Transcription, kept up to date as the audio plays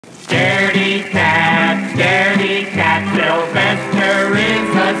Scaredy cat, Sylvester is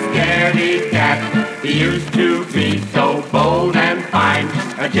a scaredy cat. He used to be so bold and fine,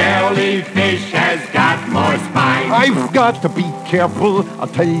 a jellyfish has got more spine. I've got to be careful, I'll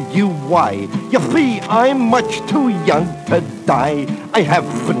tell you why. You see, I'm much too young to die. I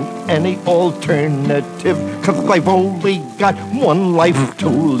haven't any alternative, 'cause I've only got one life to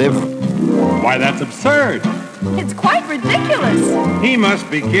live. Why, that's absurd. It's quite ridiculous. He must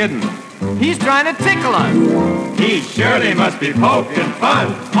be kidding. He's trying to tickle us. He surely must be poking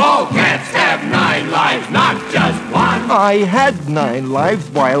fun. All cats have 9 lives, not just one. I had 9 lives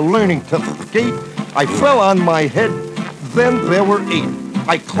while learning to skate. I fell on my head, then there were 8.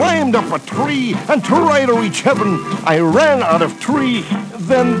 I climbed up a tree and tried to reach heaven. I ran out of tree,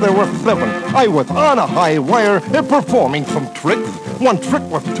 then there were 7. I was on a high wire performing some tricks. One trick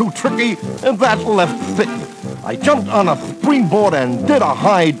was too tricky, and that left 6. I jumped on a springboard and did a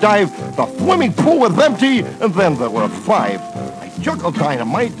high dive. The swimming pool was empty, and then there were 5. I juggled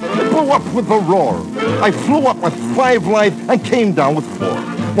dynamite and blew up with a roar. I flew up with 5 lives and came down with 4.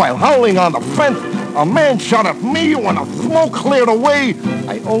 While howling on the fence, a man shot at me. When the smoke cleared away,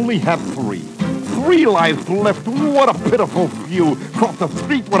 I only had 3. 3 lives left. What a pitiful few. Crossed the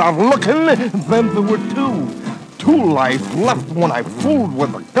street without looking, then there were 2. 2 lives left when I fooled with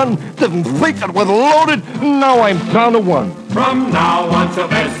a gun. Didn't think it was loaded. Now I'm down to 1. From now on,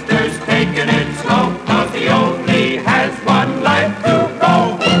 Sylvester's taking it slow, 'cause he only has one life to